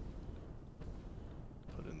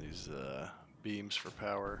 Put in these beams for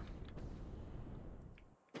power.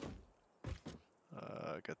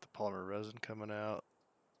 Got the polymer resin coming out.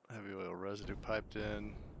 Heavy oil residue piped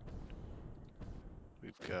in.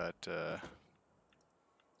 We've got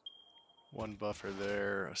one buffer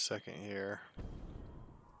there, a second here.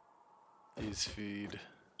 These feed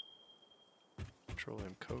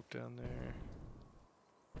petroleum coke down there.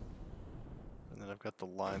 And then I've got the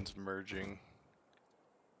lines merging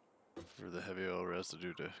for the heavy oil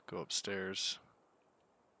residue to go upstairs.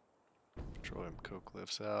 Petroleum coke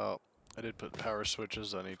lifts out. I did put power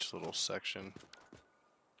switches on each little section,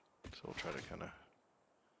 so we'll try to kind of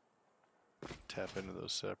tap into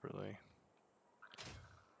those separately.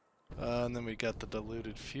 And then we got the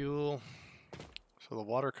diluted fuel. So the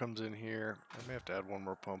water comes in here. I may have to add one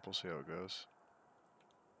more pump, we'll see how it goes.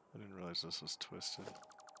 I didn't realize this was twisted.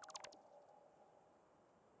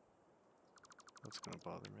 That's gonna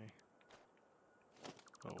bother me.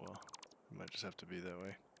 Oh well, it might just have to be that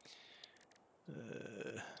way.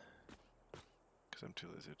 Because I'm too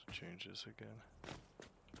lazy to change this again.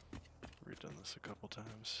 Redone this a couple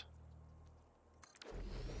times.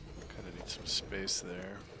 Kind of need some space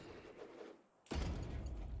there.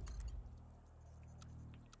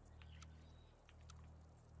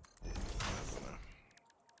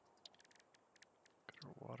 Got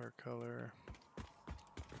our watercolor.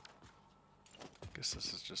 Guess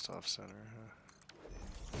this is just off center,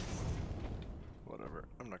 huh? Whatever,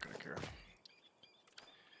 I'm not gonna care.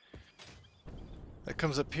 That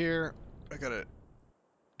comes up here. I got a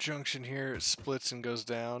junction here, it splits and goes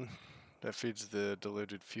down. That feeds the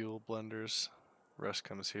diluted fuel blenders. Rest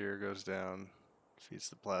comes here, goes down, feeds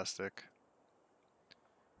the plastic.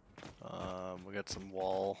 We got some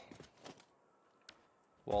wall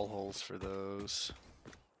wall holes for those.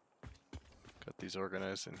 Got these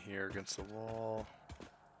organized in here against the wall,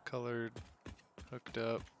 colored, hooked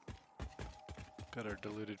up. Got our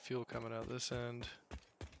diluted fuel coming out this end.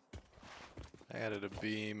 I added a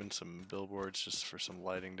beam and some billboards just for some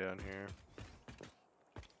lighting down here.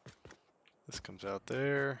 This comes out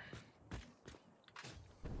there,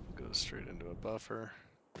 goes straight into a buffer,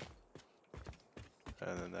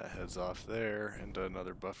 and then that heads off there into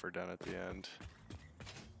another buffer down at the end.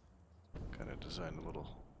 Kind of designed a little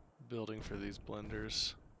building for these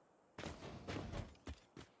blenders. I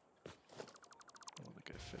don't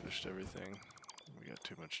think I finished everything. We got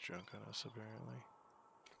too much junk on us apparently.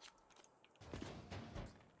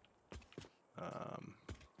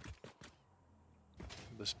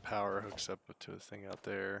 This power hooks up to a thing out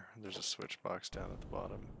there. There's a switch box down at the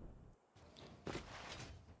bottom.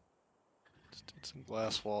 Just did some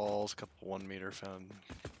glass walls, a couple 1 meter found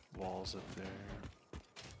walls up there.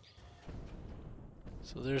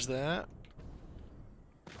 So there's that.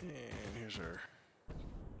 And here's our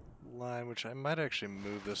line, which I might actually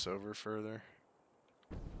move this over further.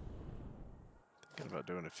 Thinking about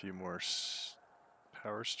doing a few more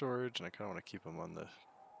power storage, and I kind of want to keep them on the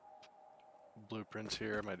blueprints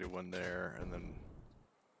here. I might do one there and then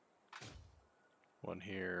one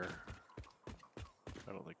here.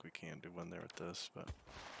 I don't think we can do one there with this, but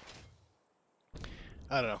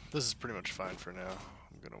I don't know. This is pretty much fine for now.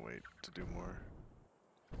 I'm gonna wait to do more.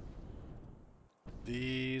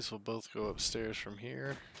 These will both go upstairs from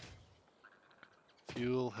here.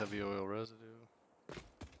 Fuel, heavy oil residue,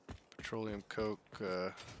 petroleum coke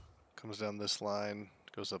comes down this line,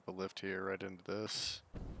 goes up a lift here right into this.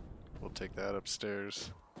 We'll take that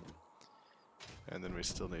upstairs, and then we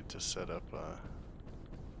still need to set up,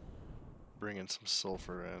 bring in some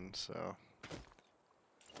sulfur in, so I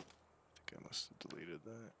think I must have deleted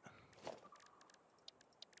that.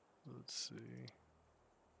 Let's see.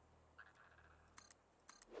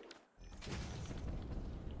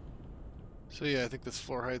 So yeah, I think this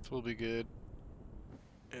floor height will be good.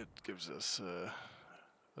 It gives us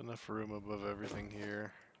enough room above everything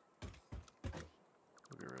here.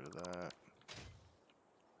 We'll get rid of that.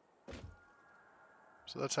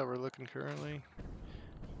 So that's how we're looking currently.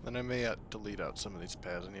 Then I may delete out some of these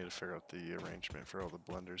pads. I need to figure out the arrangement for all the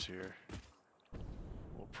blenders here.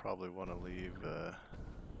 We'll probably want to leave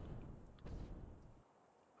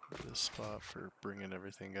this spot for bringing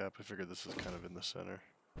everything up. I figured this was kind of in the center.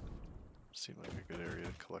 Seemed like a good area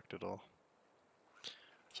to collect it all.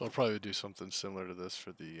 So I'll probably do something similar to this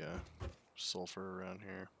for the sulfur around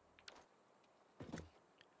here.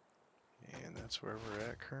 And that's where we're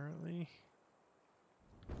at currently.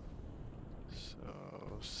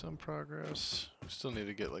 So, some progress. We still need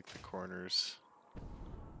to get like the corners.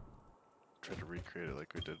 Try to recreate it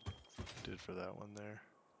like we did for that one there.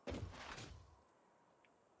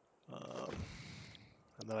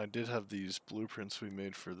 And then I did have these blueprints we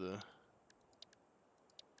made for the...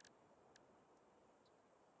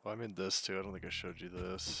 Oh, I made this too. I don't think I showed you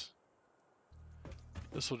this.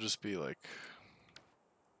 This will just be like...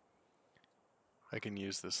 I can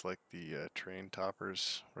use this like the train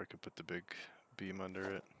toppers, where I can put the big beam under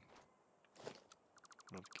it. I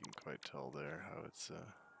don't know if you can quite tell there how it's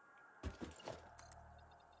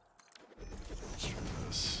let's try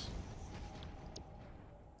this.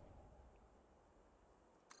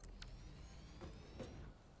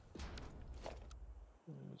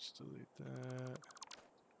 Let's delete that.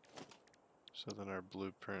 So then our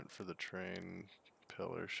blueprint for the train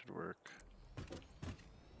pillar should work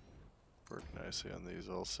nicely on these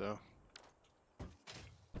also. And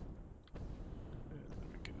then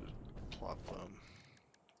we can just plop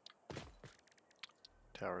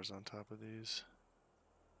towers on top of these.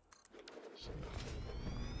 So,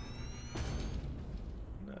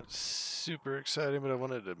 not super exciting, but I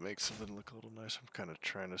wanted to make something look a little nice. I'm kind of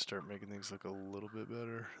trying to start making things look a little bit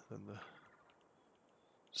better than the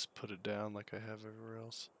just put it down like I have everywhere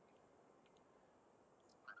else.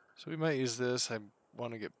 So we might use this. I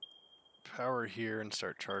want to get power here and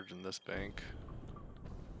start charging this bank.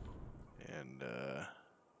 And I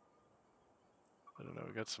don't know,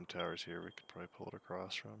 we got some towers here we could probably pull it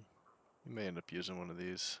across from. We may end up using one of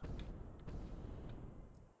these.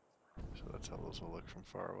 So that's how those will look from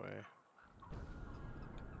far away.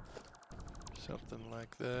 Something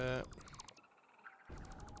like that.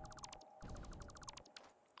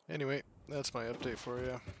 Anyway, that's my update for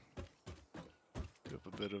you. Give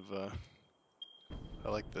a bit of I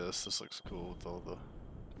like this. This looks cool with all the...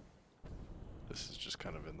 This is just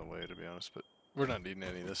kind of in the way, to be honest, but we're not needing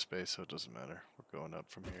any of this space, so it doesn't matter. We're going up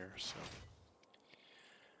from here, so...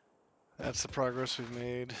 That's the progress we've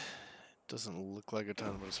made. Doesn't look like a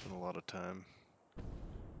ton, but I spent a lot of time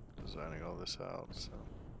designing all this out, so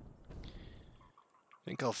I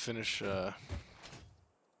think I'll finish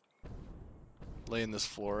laying this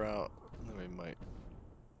floor out, and then we might.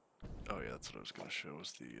 Oh yeah, that's what I was gonna show.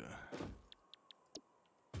 Was the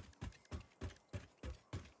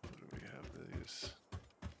what do we have these?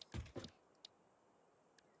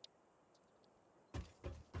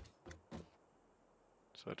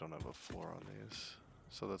 So I don't have a floor on these,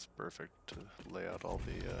 so that's perfect to lay out all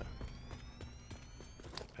the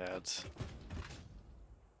pads.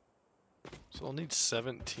 So I'll need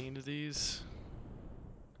 17 of these.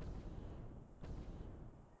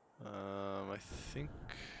 I think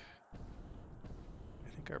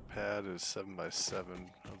our pad is 7 by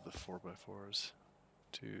 7 of the 4 by 4s.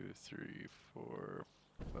 2, 3, 4,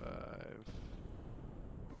 5.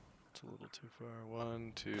 It's a little too far.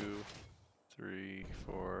 1, 2, 3,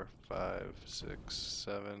 4, 5, 6,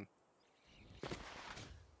 7.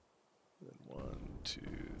 Then 1, 2,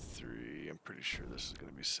 3. I'm pretty sure this is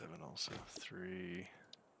going to be 7 also. 3,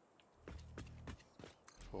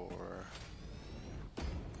 4.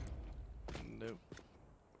 Nope.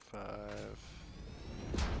 5,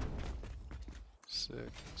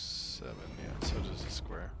 6, 7. Yeah, so it is a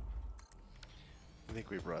square. I think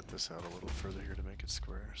we brought this out a little further here to make it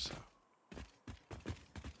square, so.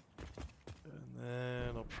 And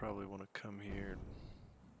then I'll probably want to come here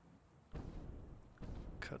and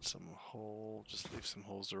cut some hole, just leave some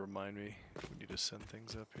holes to remind me if we need to send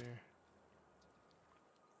things up here.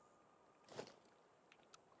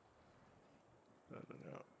 I don't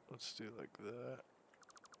know. Let's do like that.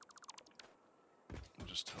 It'll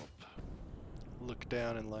just help look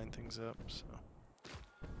down and line things up, so.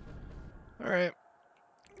 Alright.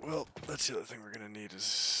 Well, that's the other thing we're gonna need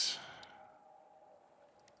is,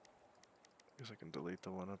 I guess I can delete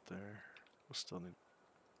the one up there. We'll still need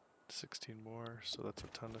 16 more, so that's a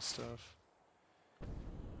ton of stuff.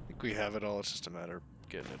 I think we have it all, it's just a matter of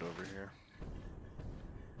getting it over here.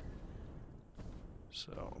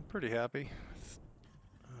 So, I'm pretty happy.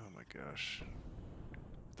 Oh my gosh.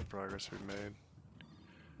 The progress we've made.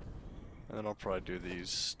 And then I'll probably do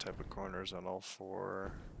these type of corners on all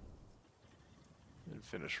 4. And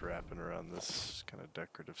finish wrapping around this kind of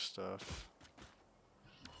decorative stuff.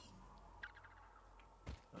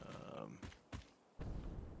 I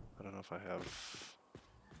don't know if I have.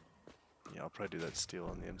 Yeah, I'll probably do that steel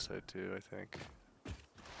on the inside too, I think.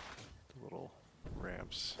 The little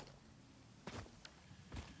ramps.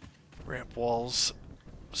 Ramp walls.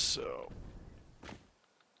 So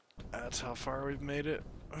that's how far we've made it.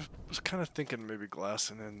 I was kind of thinking maybe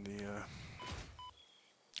glassing in the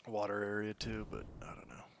water area too, but I don't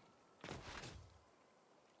know.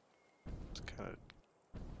 It's kind of,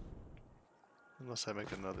 unless I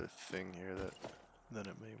make another thing here, then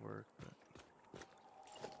it may work. But I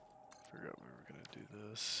forgot we were gonna do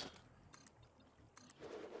this.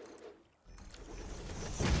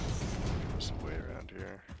 There's a way around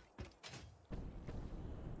here.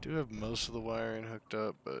 Do have most of the wiring hooked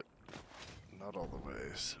up, but not all the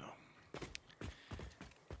way. So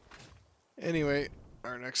anyway.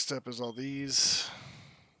 Our next step is all these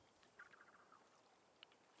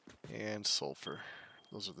and sulfur.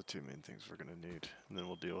 Those are the 2 main things we're going to need. And then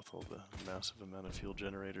we'll deal with all the massive amount of fuel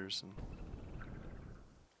generators and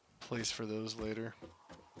place for those later.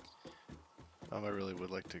 I really would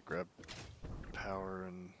like to grab power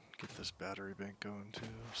and get this battery bank going too,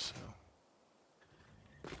 so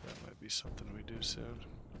that might be something we do soon.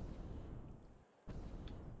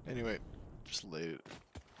 Anyway, just lay it.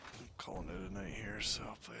 Calling it a night here, so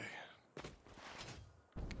hopefully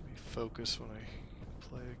can be focused when I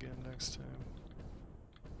play again next time.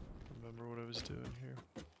 Remember what I was doing here.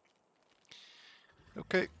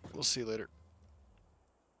 Okay, we'll see you later.